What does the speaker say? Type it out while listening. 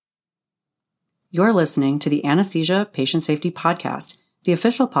You're listening to the Anesthesia Patient Safety Podcast, the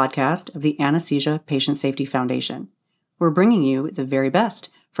official podcast of the Anesthesia Patient Safety Foundation. We're bringing you the very best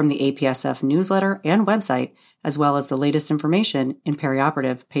from the APSF newsletter and website, as well as the latest information in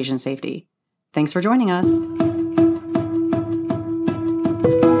perioperative patient safety. Thanks for joining us.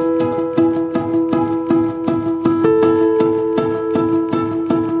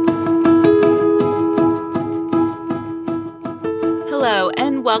 Hello,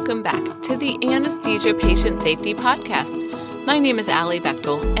 and welcome back to the Anesthesia Patient Safety Podcast. My name is Allie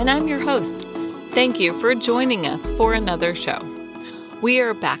Bechtel, and I'm your host. Thank you for joining us for another show. We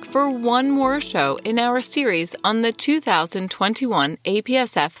are back for one more show in our series on the 2021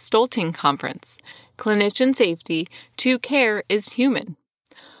 APSF Stolting Conference, Clinician Safety to Care is Human.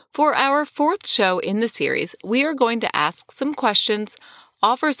 For our fourth show in the series, we are going to ask some questions,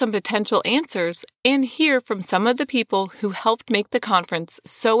 offer some potential answers, and hear from some of the people who helped make the conference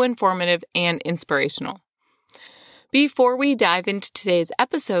so informative and inspirational. Before we dive into today's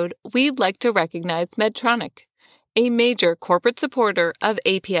episode, we'd like to recognize Medtronic, a major corporate supporter of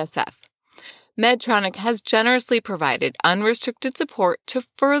APSF. Medtronic has generously provided unrestricted support to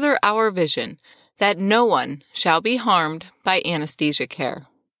further our vision that no one shall be harmed by anesthesia care.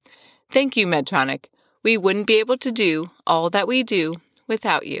 Thank you, Medtronic. We wouldn't be able to do all that we do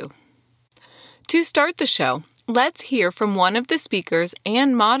without you. To start the show, let's hear from one of the speakers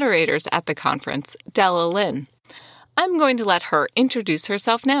and moderators at the conference, Della Lynn. I'm going to let her introduce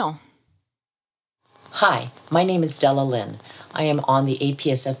herself now. Hi, my name is Della Lynn. I am on the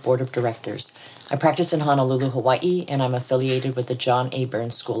APSF Board of Directors. I practice in Honolulu, Hawaii, and I'm affiliated with the John A.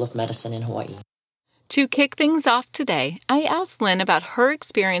 Burns School of Medicine in Hawaii. To kick things off today, I asked Lynn about her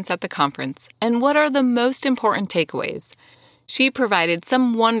experience at the conference and what are the most important takeaways. She provided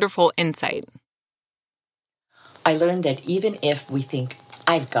some wonderful insight. I learned that even if we think,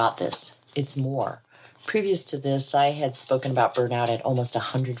 I've got this, it's more. Previous to this, I had spoken about burnout at almost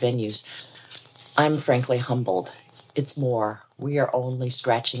 100 venues. I'm frankly humbled. It's more. We are only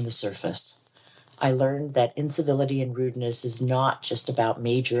scratching the surface. I learned that incivility and rudeness is not just about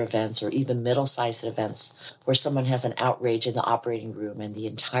major events or even middle-sized events where someone has an outrage in the operating room and the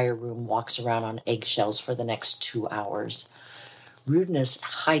entire room walks around on eggshells for the next 2 hours. Rudeness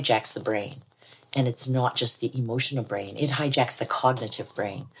hijacks the brain, and it's not just the emotional brain. It hijacks the cognitive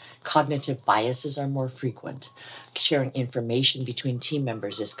brain. Cognitive biases are more frequent. Sharing information between team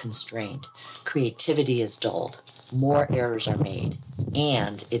members is constrained. Creativity is dulled. More errors are made,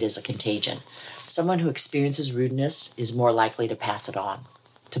 and it is a contagion. Someone who experiences rudeness is more likely to pass it on.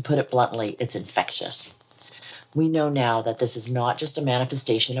 To put it bluntly, it's infectious. We know now that this is not just a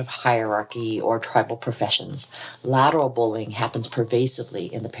manifestation of hierarchy or tribal professions. Lateral bullying happens pervasively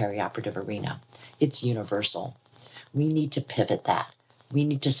in the perioperative arena. It's universal. We need to pivot that. We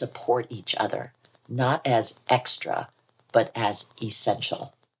need to support each other, not as extra, but as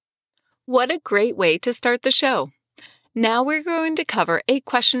essential. What a great way to start the show. Now we're going to cover a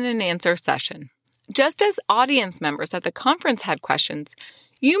question and answer session. Just as audience members at the conference had questions,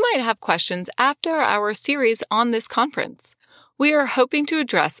 you might have questions after our series on this conference. We are hoping to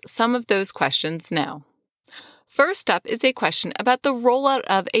address some of those questions now. First up is a question about the rollout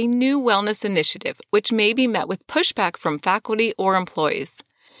of a new wellness initiative, which may be met with pushback from faculty or employees.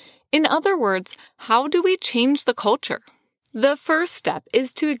 In other words, how do we change the culture? The first step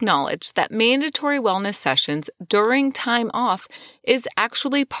is to acknowledge that mandatory wellness sessions during time off is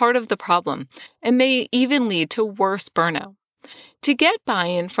actually part of the problem and may even lead to worse burnout. To get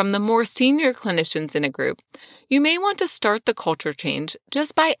buy-in from the more senior clinicians in a group, you may want to start the culture change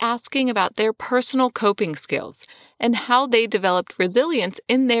just by asking about their personal coping skills and how they developed resilience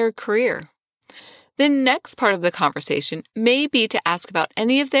in their career. The next part of the conversation may be to ask about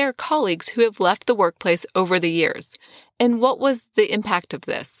any of their colleagues who have left the workplace over the years, and what was the impact of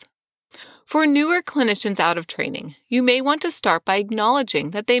this. For newer clinicians out of training, you may want to start by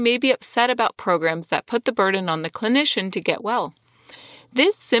acknowledging that they may be upset about programs that put the burden on the clinician to get well.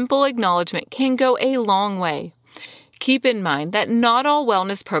 This simple acknowledgement can go a long way. Keep in mind that not all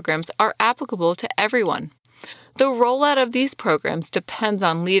wellness programs are applicable to everyone. The rollout of these programs depends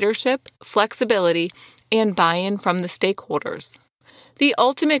on leadership, flexibility, and buy-in from the stakeholders. The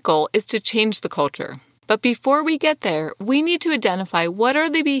ultimate goal is to change the culture. But before we get there, we need to identify what are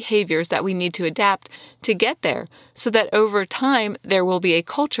the behaviors that we need to adapt to get there so that over time there will be a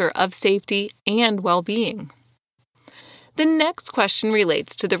culture of safety and well-being. The next question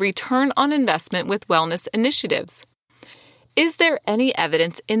relates to the return on investment with wellness initiatives. Is there any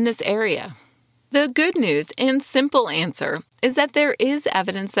evidence in this area? The good news and simple answer is that there is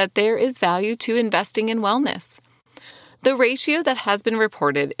evidence that there is value to investing in wellness. The ratio that has been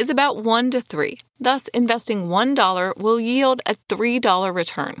reported is about 1 to 3. Thus, investing $1 will yield a $3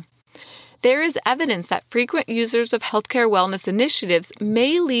 return. There is evidence that frequent users of healthcare wellness initiatives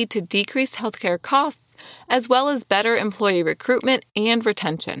may lead to decreased healthcare costs, as well as better employee recruitment and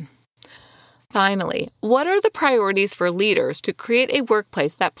retention. Finally, what are the priorities for leaders to create a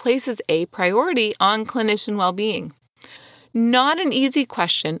workplace that places a priority on clinician well-being? Not an easy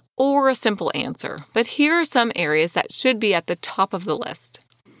question or a simple answer, but here are some areas that should be at the top of the list.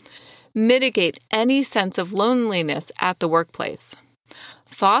 Mitigate any sense of loneliness at the workplace.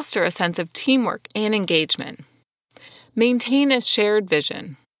 Foster a sense of teamwork and engagement. Maintain a shared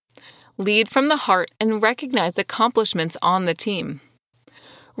vision. Lead from the heart and recognize accomplishments on the team.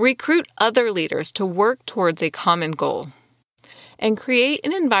 Recruit other leaders to work towards a common goal. And create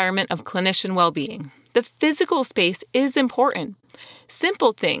an environment of clinician well-being. The physical space is important.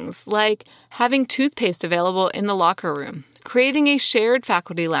 Simple things like having toothpaste available in the locker room, creating a shared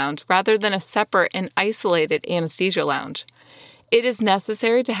faculty lounge rather than a separate and isolated anesthesia lounge. It is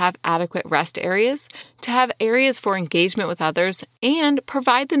necessary to have adequate rest areas, to have areas for engagement with others, and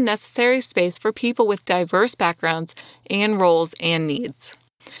provide the necessary space for people with diverse backgrounds and roles and needs.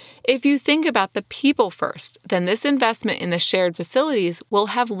 If you think about the people first, then this investment in the shared facilities will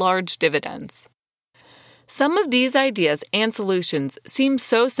have large dividends. Some of these ideas and solutions seem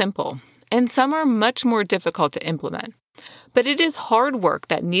so simple, and some are much more difficult to implement. But it is hard work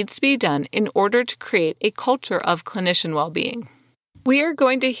that needs to be done in order to create a culture of clinician well-being. We are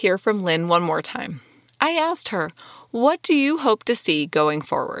going to hear from Lynn one more time. I asked her, what do you hope to see going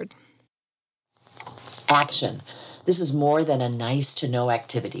forward? Action. This is more than a nice-to-know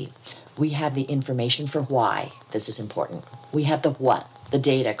activity. We have the information for why this is important. We have the what, the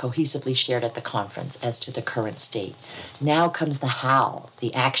data cohesively shared at the conference as to the current state. Now comes the how,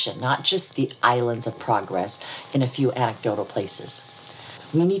 the action, not just the islands of progress in a few anecdotal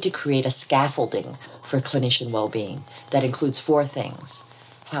places. We need to create a scaffolding for clinician well-being that includes 4 things.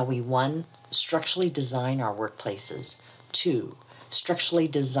 How we, 1, structurally design our workplaces. 2, structurally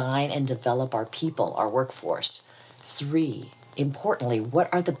design and develop our people, our workforce. 3, importantly,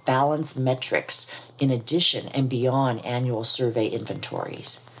 what are the balance metrics in addition and beyond annual survey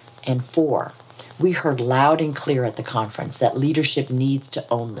inventories? And 4, we heard loud and clear at the conference that leadership needs to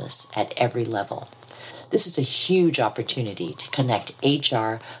own this at every level. This is a huge opportunity to connect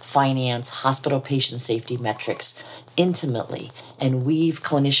HR, finance, hospital patient safety metrics intimately and weave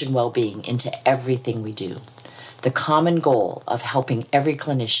clinician well-being into everything we do. The common goal of helping every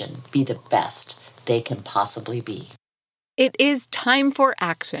clinician be the best they can possibly be. It is time for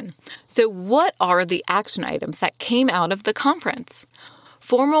action. So what are the action items that came out of the conference?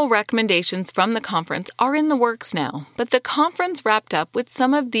 Formal recommendations from the conference are in the works now, but the conference wrapped up with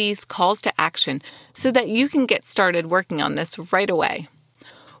some of these calls to action so that you can get started working on this right away.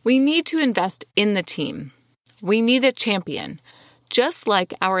 We need to invest in the team. We need a champion, just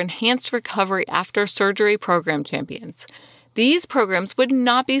like our Enhanced Recovery After Surgery Program champions. These programs would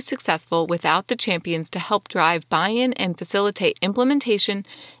not be successful without the champions to help drive buy-in and facilitate implementation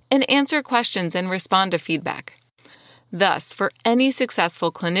and answer questions and respond to feedback. Thus, for any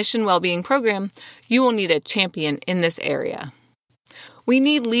successful clinician well-being program, you will need a champion in this area. We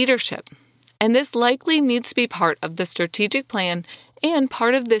need leadership, and this likely needs to be part of the strategic plan and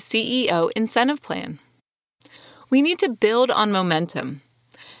part of the CEO incentive plan. We need to build on momentum.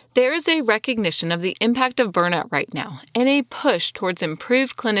 There is a recognition of the impact of burnout right now and a push towards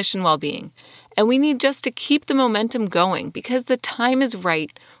improved clinician well-being, and we need just to keep the momentum going because the time is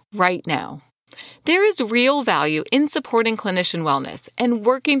right now. There is real value in supporting clinician wellness and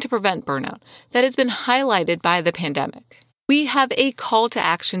working to prevent burnout that has been highlighted by the pandemic. We have a call to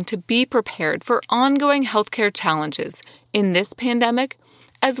action to be prepared for ongoing healthcare challenges in this pandemic,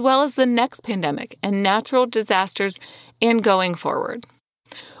 as well as the next pandemic and natural disasters and going forward.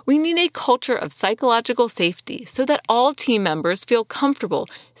 We need a culture of psychological safety so that all team members feel comfortable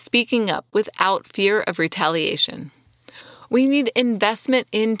speaking up without fear of retaliation. We need investment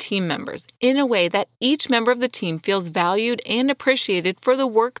in team members in a way that each member of the team feels valued and appreciated for the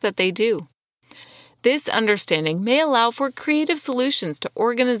work that they do. This understanding may allow for creative solutions to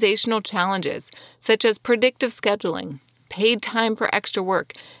organizational challenges, such as predictive scheduling, paid time for extra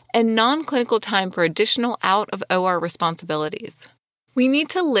work, and non-clinical time for additional out-of-OR responsibilities. We need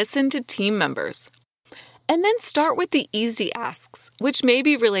to listen to team members. And then start with the easy asks, which may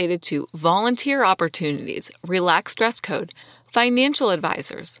be related to volunteer opportunities, relaxed dress code, financial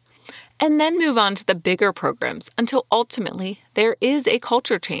advisors, and then move on to the bigger programs until ultimately there is a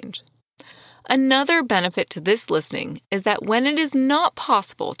culture change. Another benefit to this listening is that when it is not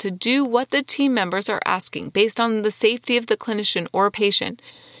possible to do what the team members are asking based on the safety of the clinician or patient,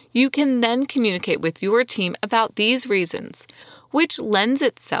 you can then communicate with your team about these reasons, which lends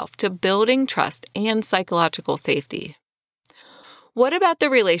itself to building trust and psychological safety. What about the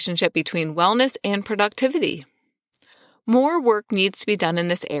relationship between wellness and productivity? More work needs to be done in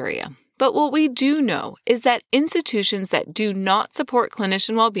this area, but what we do know is that institutions that do not support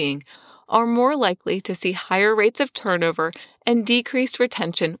clinician well-being are more likely to see higher rates of turnover and decreased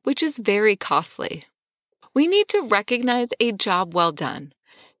retention, which is very costly. We need to recognize a job well done.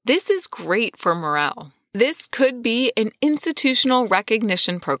 This is great for morale. This could be an institutional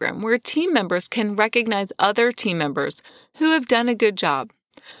recognition program where team members can recognize other team members who have done a good job.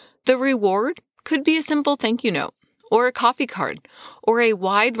 The reward could be a simple thank you note, or a coffee card, or a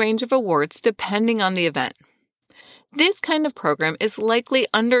wide range of awards depending on the event. This kind of program is likely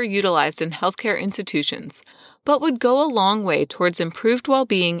underutilized in healthcare institutions, but would go a long way towards improved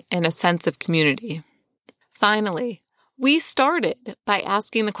well-being and a sense of community. Finally, we started by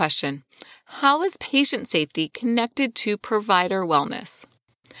asking the question, how is patient safety connected to provider wellness?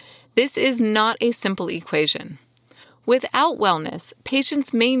 This is not a simple equation. Without wellness,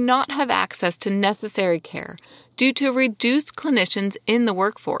 patients may not have access to necessary care due to reduced clinicians in the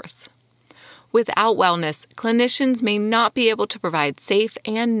workforce. Without wellness, clinicians may not be able to provide safe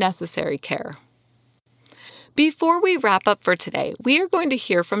and necessary care. Before we wrap up for today, we are going to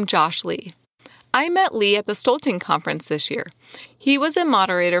hear from Josh Lee. I met Lee at the Stolting Conference this year. He was a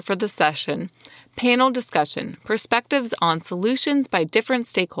moderator for the session, Panel Discussion, Perspectives on Solutions by Different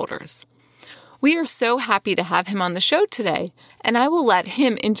Stakeholders. We are so happy to have him on the show today, and I will let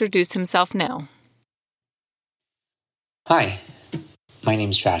him introduce himself now. Hi, my name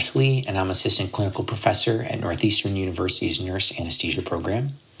is Josh Lee, and I'm Assistant Clinical Professor at Northeastern University's Nurse Anesthesia Program.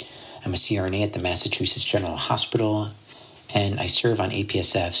 I'm a CRNA at the Massachusetts General Hospital, and I serve on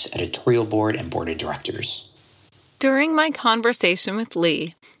APSF's editorial board and board of directors. During my conversation with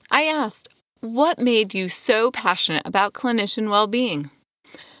Lee, I asked, what made you so passionate about clinician well-being?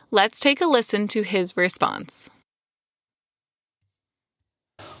 Let's take a listen to his response.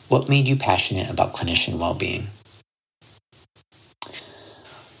 What made you passionate about clinician well-being?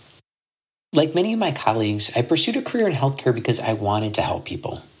 Like many of my colleagues, I pursued a career in healthcare because I wanted to help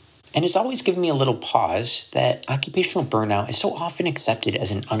people. And it's always given me a little pause that occupational burnout is so often accepted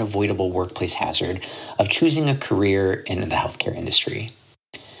as an unavoidable workplace hazard of choosing a career in the healthcare industry.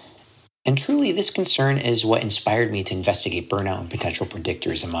 And truly, this concern is what inspired me to investigate burnout and potential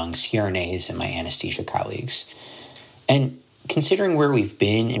predictors among CRNAs and my anesthesia colleagues. And considering where we've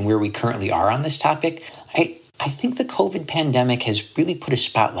been and where we currently are on this topic, I think the COVID pandemic has really put a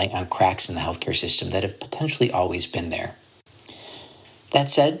spotlight on cracks in the healthcare system that have potentially always been there. That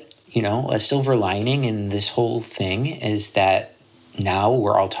said, a silver lining in this whole thing is that now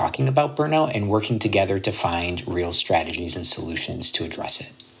we're all talking about burnout and working together to find real strategies and solutions to address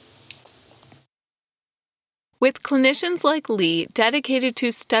it. With clinicians like Lee dedicated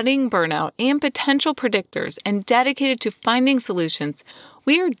to studying burnout and potential predictors and dedicated to finding solutions,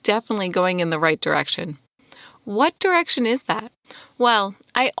 we are definitely going in the right direction. What direction is that? Well,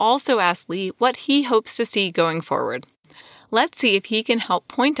 I also asked Lee what he hopes to see going forward. Let's see if he can help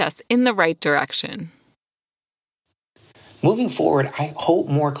point us in the right direction. Moving forward, I hope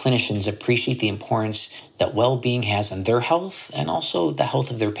more clinicians appreciate the importance that well-being has on their health and also the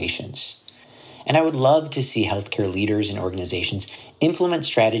health of their patients. And I would love to see healthcare leaders and organizations implement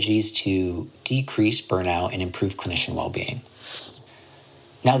strategies to decrease burnout and improve clinician well-being.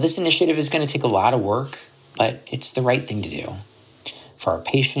 Now, this initiative is going to take a lot of work, but it's the right thing to do for our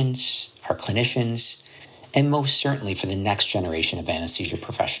patients, our clinicians, and most certainly for the next generation of anesthesia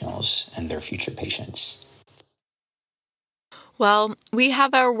professionals and their future patients. Well, we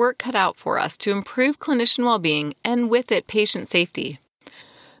have our work cut out for us to improve clinician well-being and with it patient safety.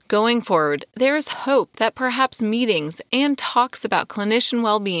 Going forward, there is hope that perhaps meetings and talks about clinician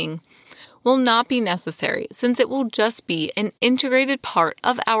well-being will not be necessary since it will just be an integrated part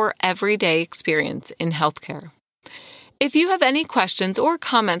of our everyday experience in healthcare. If you have any questions or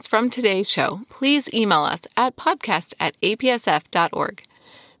comments from today's show, please email us at podcast@apsf.org.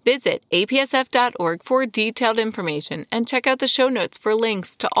 Visit apsf.org for detailed information and check out the show notes for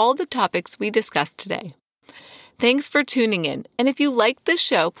links to all the topics we discussed today. Thanks for tuning in, and if you like this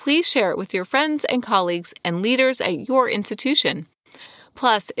show, please share it with your friends and colleagues and leaders at your institution.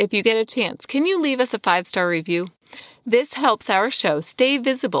 Plus, if you get a chance, can you leave us a 5-star review? This helps our show stay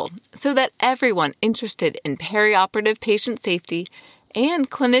visible so that everyone interested in perioperative patient safety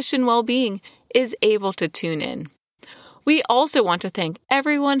and clinician well-being is able to tune in. We also want to thank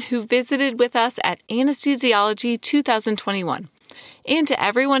everyone who visited with us at Anesthesiology 2021, and to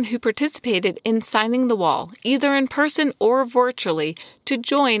everyone who participated in signing the wall, either in person or virtually, to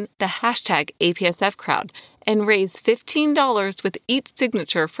join the hashtag APSF crowd and raise $15 with each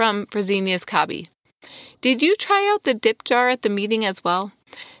signature from Fresenius Kabi. Did you try out the dip jar at the meeting as well?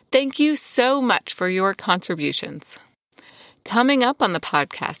 Thank you so much for your contributions. Coming up on the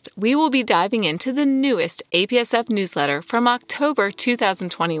podcast, we will be diving into the newest APSF newsletter from October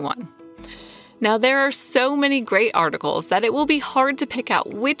 2021. Now, there are so many great articles that it will be hard to pick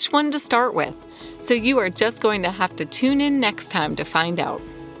out which one to start with, so you are just going to have to tune in next time to find out.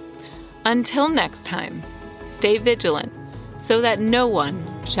 Until next time, stay vigilant so that no one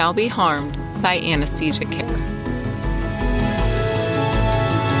shall be harmed by anesthesia care.